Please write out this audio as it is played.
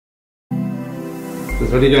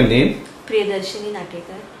What is your name? Priyadarshani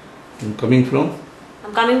Natekar. Coming from?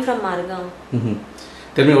 I'm coming from Margaon.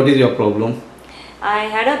 Tell me, what is your problem? I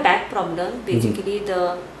had a back problem. Basically,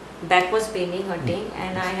 the back was paining, hurting,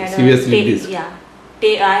 and I had Severe slipdisc.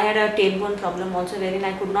 I had a tailbone problem also, wherein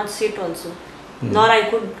I could not sit also, nor I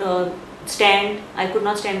could stand. I could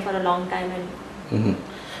not stand for a long time. And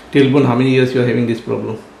Tailbone, how many years you are having this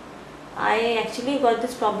problem? I actually got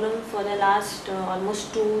this problem for the last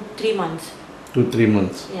almost 2-3 months. 2-3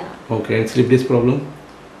 months. Yeah. Okay, and slip disc problem?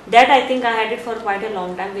 That I think I had it for quite a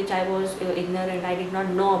long time, which I was ignorant. I did not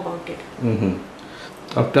know about it.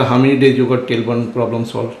 After how many days you got tailbone problem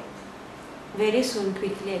solved? Very soon,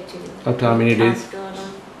 quickly actually. After how many days? After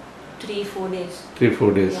around 3-4 days.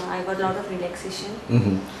 3-4 days. Yeah, I got a lot of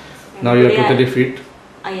relaxation. Now you are totally fit?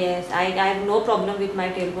 Yes, I have no problem with my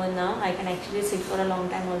tailbone now. I can actually sit for a long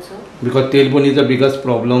time also. Because tailbone is the biggest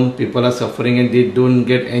problem. People are suffering and they don't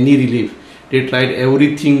get any relief. They tried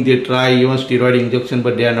everything, they try even steroid injection,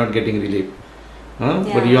 but they are not getting relief. Yeah,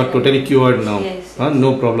 but you are totally cured now. Yes.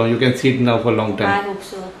 No problem. You can sit now for a long time. I hope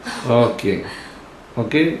so. Okay.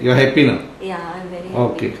 Okay. You are happy now? Yeah, I am very happy.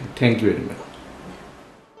 Okay. Thank you very much.